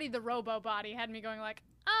 Already the robo body had me going like,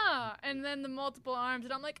 ah, and then the multiple arms,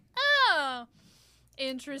 and I'm like, oh,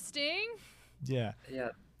 interesting. Yeah. Yeah,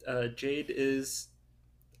 Jade is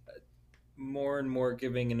more and more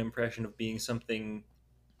giving an impression of being something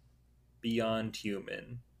beyond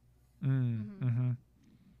human. Mm-hmm.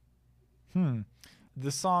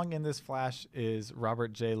 The song in this flash is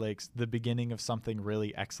Robert J. Lake's The Beginning of Something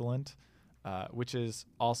Really Excellent, which is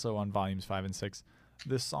also on volumes 5 and 6.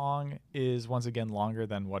 The song is once again longer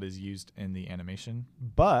than what is used in the animation,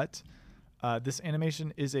 but this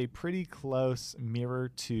animation is a pretty close mirror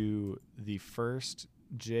to the first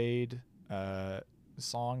Jade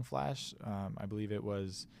song flash. I believe it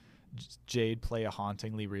was Jade Play a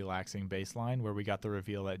Hauntingly Relaxing bass line, where we got the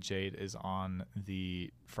reveal that Jade is on the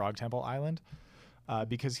Frog Temple Island.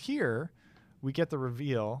 Because here we get the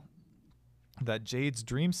reveal that Jade's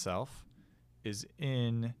dream self is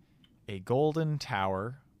in a golden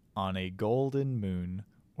tower on a golden moon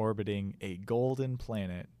orbiting a golden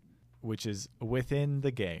planet, which is within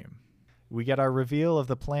the game. We get our reveal of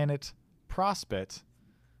the planet Prospet,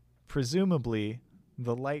 presumably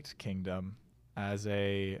the Light Kingdom, as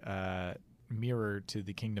a mirror to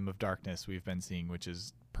the Kingdom of Darkness we've been seeing, which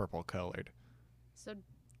is purple colored. So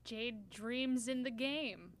Jade dreams in the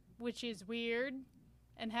game, which is weird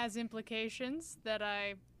and has implications that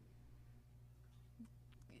I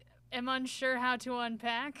am unsure how to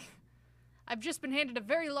unpack. I've just been handed a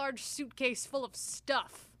very large suitcase full of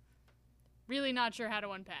stuff. Really not sure how to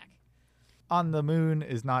unpack. On the moon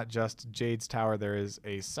is not just Jade's tower, there is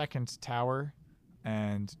a second tower,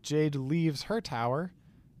 and Jade leaves her tower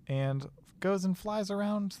and goes and flies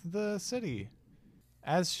around the city.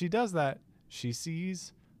 As she does that, she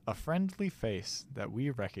sees a friendly face that we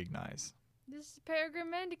recognize. This is Peregrine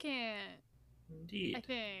Mendicant, Indeed. I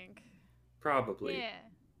think. Probably. Yeah.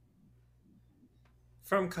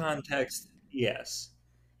 From context, yes.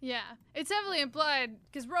 Yeah. It's heavily implied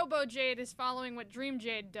because Robo Jade is following what Dream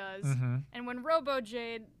Jade does. Mm-hmm. And when Robo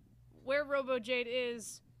Jade, where Robo Jade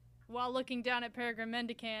is while looking down at Peregrine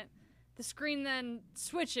Mendicant, the screen then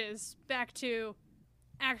switches back to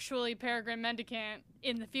actually Peregrine Mendicant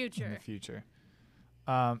in the future. In the future.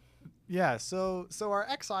 Yeah, so our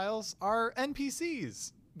exiles are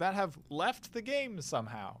NPCs that have left the game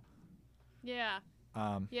somehow. Yeah.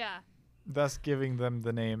 Yeah. Thus giving them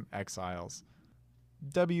the name Exiles.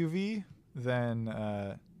 WV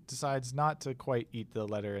then decides not to quite eat the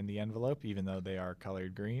letter in the envelope, even though they are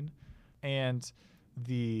colored green. And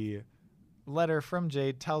the letter from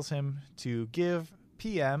Jade tells him to give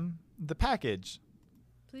PM the package.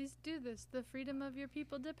 Please do this. The freedom of your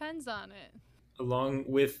people depends on it. Along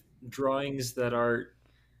with drawings that are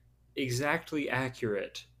exactly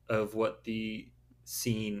accurate of what the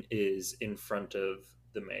scene is in front of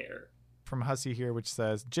the mayor. From Hussey here, which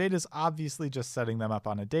says, Jade is obviously just setting them up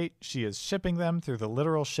on a date. She is shipping them through the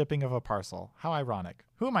literal shipping of a parcel. How ironic.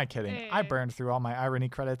 Who am I kidding? Hey. I burned through all my irony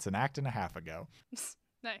credits an act and a half ago.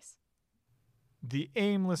 Nice. The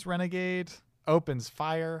aimless renegade opens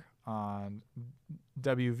fire on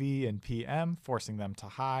WV and PM, forcing them to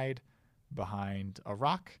hide behind a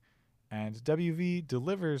rock, and WV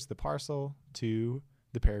delivers the parcel to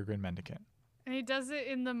the Peregrine Mendicant. And he does it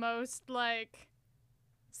in the most, like,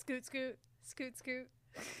 scoot, scoot, scoot, scoot.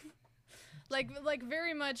 like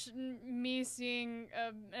very much me seeing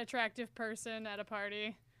an attractive person at a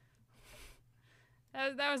party.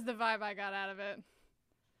 That was the vibe I got out of it.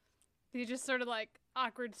 He just sort of, like,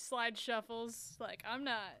 awkward slide shuffles. Like, I'm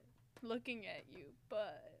not looking at you,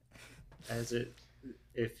 but...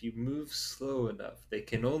 If you move slow enough, they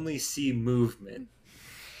can only see movement.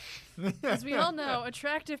 As we all know,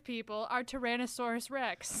 attractive people are Tyrannosaurus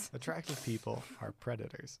Rex. Attractive people are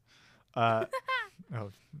predators. Oh,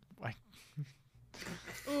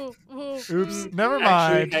 Ooh, oops, never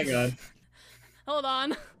Actually, mind. hang on. Hold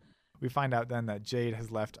on. We find out then that Jade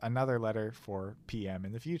has left another letter for PM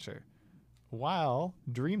in the future. While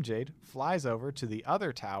Dream Jade flies over to the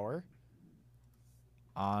other tower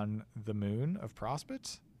on the moon of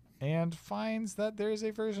Prospet and finds that there's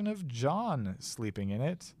a version of John sleeping in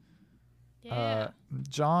it. Yeah.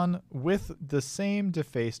 John with the same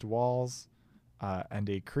defaced walls and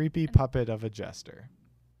a creepy puppet of a jester.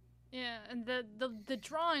 Yeah, and the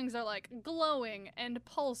drawings are like glowing and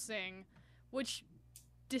pulsing, which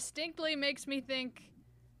distinctly makes me think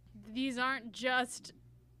these aren't just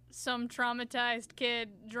some traumatized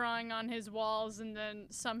kid drawing on his walls and then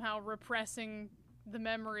somehow repressing the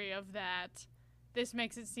memory of that. This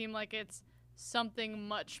makes it seem like it's something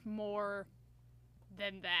much more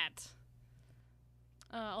than that.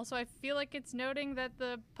 Also, I feel like it's noting that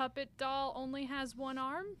the puppet doll only has one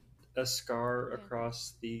arm. A scar Yeah.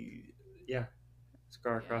 across the... Yeah.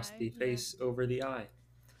 Scar across eye, the yeah. face over the eye.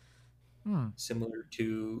 similar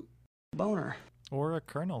to Boner. Or a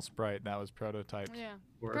kernel sprite that was prototyped. Yeah.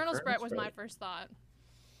 or a Colonel Sprite was my sprite. first thought.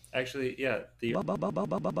 Actually, yeah, the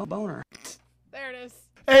Boner. There it is.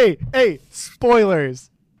 Hey, spoilers.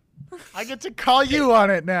 I get to call you on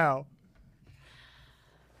it now.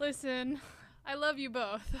 Listen, I love you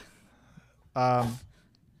both. That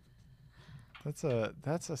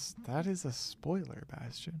is a spoiler,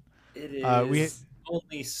 Bastion. it is we-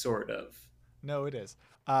 only sort of. No, it is.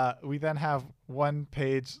 We then have one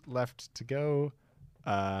page left to go.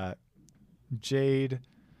 Jade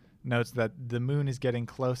notes that the moon is getting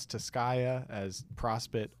close to Skaya as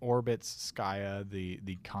Prospit orbits Skaya, the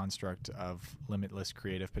construct of limitless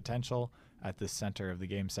creative potential, at the center of the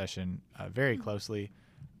game session very closely.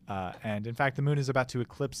 And in fact, the moon is about to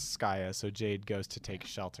eclipse Skaya, so Jade goes to take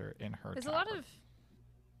shelter in her There's tower. a lot of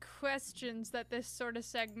questions that this sort of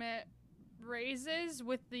segment raises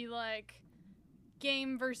with the like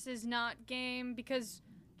game versus not game, because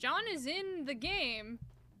John is in the game,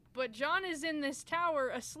 but John is in this tower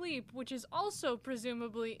asleep, which is also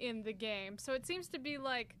presumably in the game. So it seems to be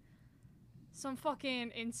like some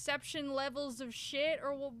fucking Inception levels of shit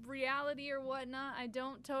or reality or whatnot. I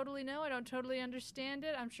don't totally know. I don't totally understand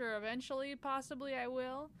it. I'm sure eventually, possibly, I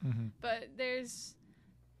will. Mm-hmm. But there's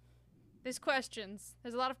questions.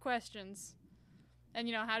 There's a lot of questions. And,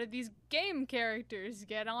 you know, how did these game characters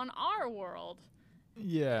get on our world?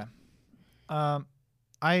 Yeah. I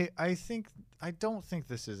don't think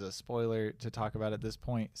this is a spoiler to talk about at this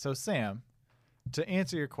point. So Sam, to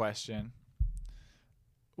answer your question,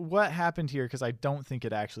 what happened here, because I don't think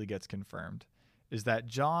it actually gets confirmed, is that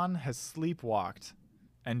John has sleepwalked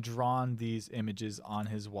and drawn these images on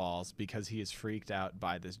his walls because he is freaked out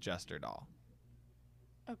by this Jester doll.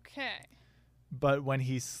 Okay. But when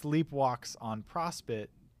he sleepwalks on Prospit,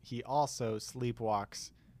 he also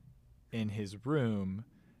sleepwalks in his room,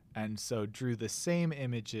 and so drew the same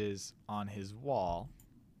images on his wall,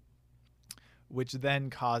 which then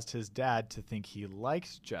caused his dad to think he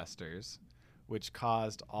liked jesters, which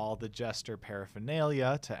caused all the jester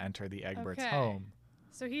paraphernalia to enter the Egbert's Okay. home.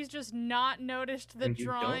 So he's just not noticed the And you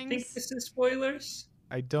drawings. don't think this is spoilers?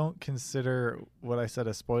 I don't consider what I said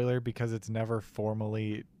a spoiler because it's never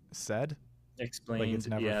formally said. Explained. it's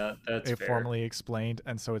never- Yeah, that's It fair. formally explained,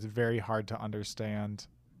 and so it's very hard to understand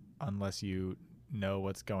unless you know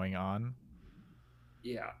what's going on.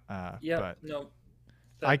 Yeah. But No.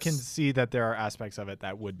 I can that's- see that there are aspects of it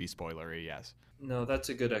that would be spoilery, yes. No, that's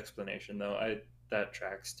a good explanation, though. That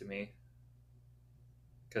tracks to me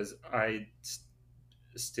because I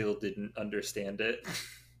still didn't understand it.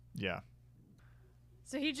 Yeah.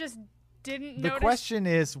 So he just didn't The notice. question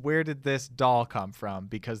is, where did this doll come from?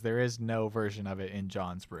 Because there is no version of it in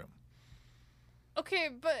John's room. Okay,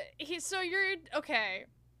 but you're okay.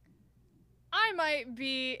 I might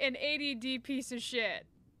be an ADD piece of shit,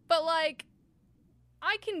 but like,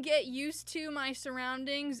 I can get used to my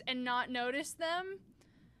surroundings and not notice them.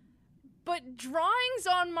 But drawings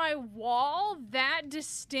on my wall that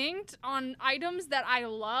distinct on items that I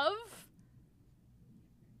love?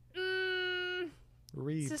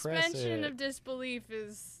 Repress Suspension it. of disbelief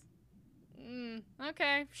is.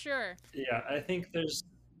 Okay, sure. Yeah, I think there's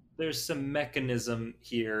some mechanism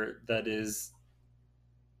here that is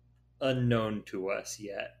unknown to us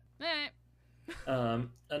yet.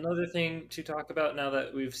 Another thing to talk about now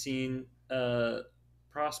that we've seen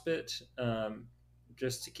Prospit,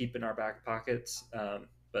 just to keep in our back pockets,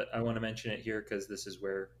 but I want to mention it here because this is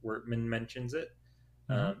where Wortman mentions it,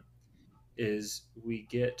 is we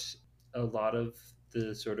get a lot of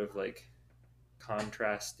the sort of like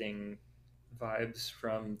contrasting vibes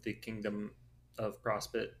from the Kingdom of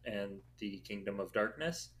Prospit and the Kingdom of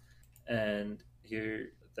Darkness. And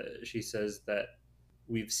here she says that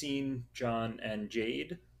we've seen John and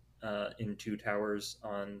Jade in two towers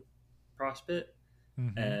on Prospit,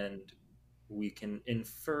 and we can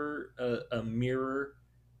infer a mirror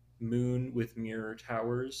moon with mirror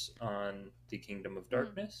towers on the Kingdom of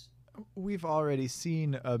Darkness. We've already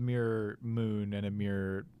seen a mirror moon and a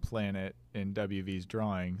mirror planet in WV's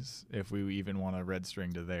drawings, if we even want a red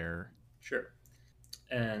string to there. Sure.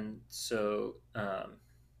 And so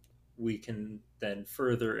we can then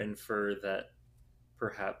further infer that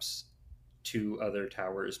perhaps two other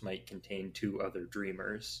towers might contain two other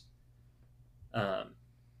dreamers.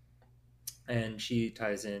 And she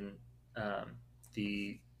ties in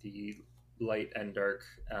the light and dark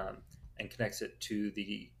and connects it to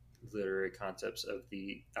the literary concepts of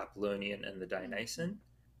the Apollonian and the Dionysian,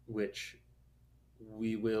 which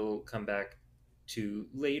we will come back to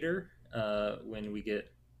later when we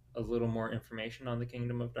get a little more information on the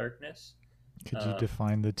Kingdom of Darkness. Could you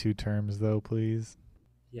define the two terms, though, please?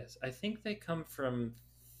 Yes, I think they come from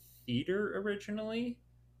theater originally.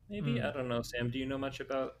 Maybe Hmm. I don't know. Sam, do you know much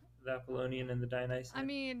about the Apollonian and the Dionysian? I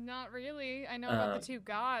mean, not really. I know about the Um, two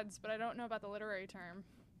gods, but I don't know about the literary term.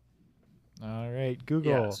 All right, yeah.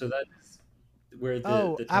 Google. So that's where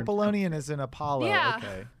Oh, the terms come Apollonian from. is in Apollo. Yeah.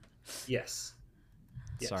 Okay. Yes.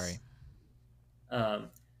 Yes. Sorry.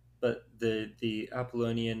 But the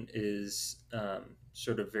Apollonian is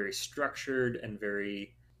sort of very structured and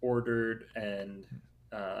very ordered, and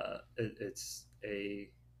it's a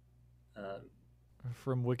um,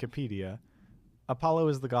 From Wikipedia, Apollo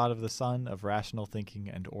is the god of the sun, of rational thinking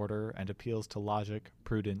and order, and appeals to logic,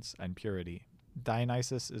 prudence, and purity.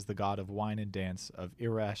 Dionysus is the god of wine and dance, of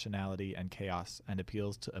irrationality and chaos, and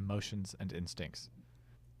appeals to emotions and instincts.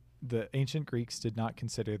 The ancient Greeks did not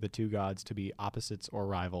consider the two gods to be opposites or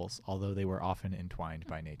rivals, although they were often entwined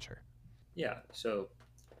by nature. yeah. So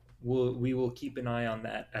we will keep an eye on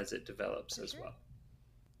that as it develops For as sure. well.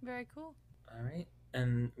 Very cool. All right,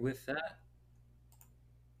 and with that,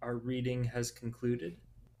 our reading has concluded.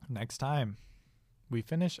 Next time, we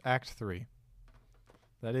finish Act 3.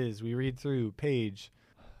 That is, we read through page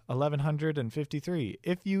 1153.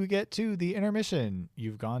 If you get to the intermission,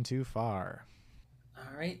 you've gone too far.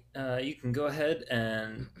 All right, you can go ahead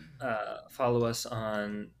and follow us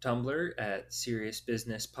on Tumblr at Serious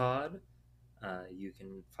Business Pod. You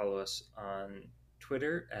can follow us on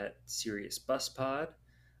Twitter at Serious Bus Pod.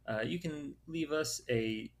 You can leave us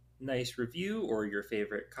a nice review or your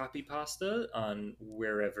favorite copy pasta on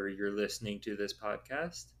wherever you're listening to this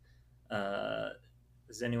podcast.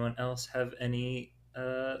 Does anyone else have any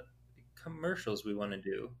commercials we want to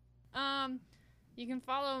do? You can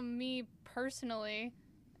follow me personally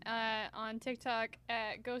on TikTok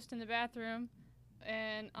at Ghost in the Bathroom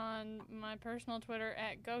and on my personal Twitter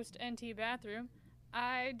at GhostNTBathroom.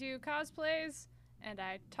 I do cosplays and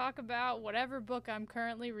I talk about whatever book I'm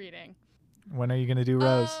currently reading. When are you going to do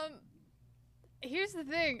Rose? Here's the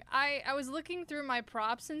thing. I was looking through my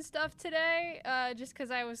props and stuff today, just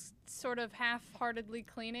because I was sort of half-heartedly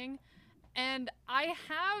cleaning, and I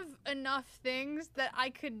have enough things that I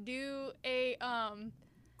could do a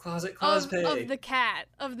Closet of cosplay. the cat,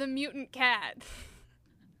 of the mutant cat.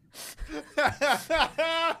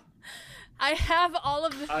 I have all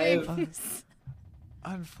of the I've- things.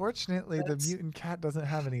 Unfortunately, That's- the mutant cat doesn't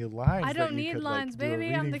have any lines. I don't that you need could, lines, do a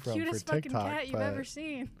baby. I'm reading the from cutest for fucking TikTok, cat you've but- ever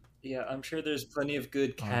seen. Yeah, I'm sure there's plenty of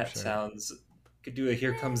good I'm cat sure. sounds. Could do a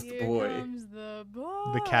 "Here Comes the Here Boy." comes the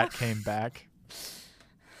boy. The cat came back.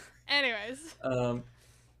 Anyways.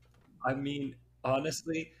 I mean,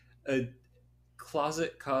 honestly, a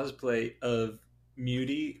closet cosplay of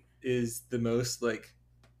Muty is the most like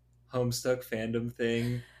Homestuck fandom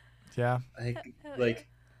thing. Yeah. Like, Hell like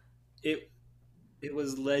it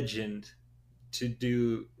was legend to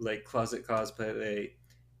do like closet cosplay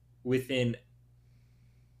within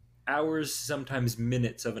hours, sometimes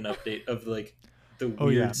minutes of an update of like the weird Oh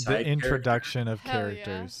yeah, the side introduction of Hell yeah.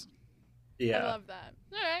 characters. character. I Yeah. love that.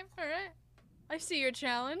 All right. I see your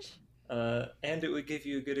challenge. And it would give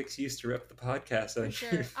you a good excuse to rep the podcast on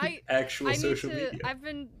sure. your actual I need social to. media. I've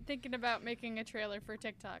been thinking about making a trailer for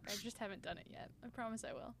TikTok. I just haven't done it yet. I promise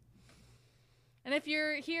I will. And if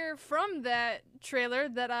you're here from that trailer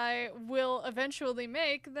that I will eventually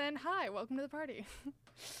make, then hi, welcome to the party.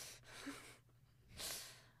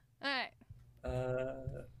 All right.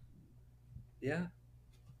 Yeah.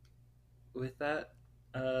 With that,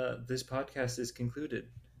 this podcast is concluded.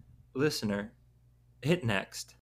 Listener, hit next.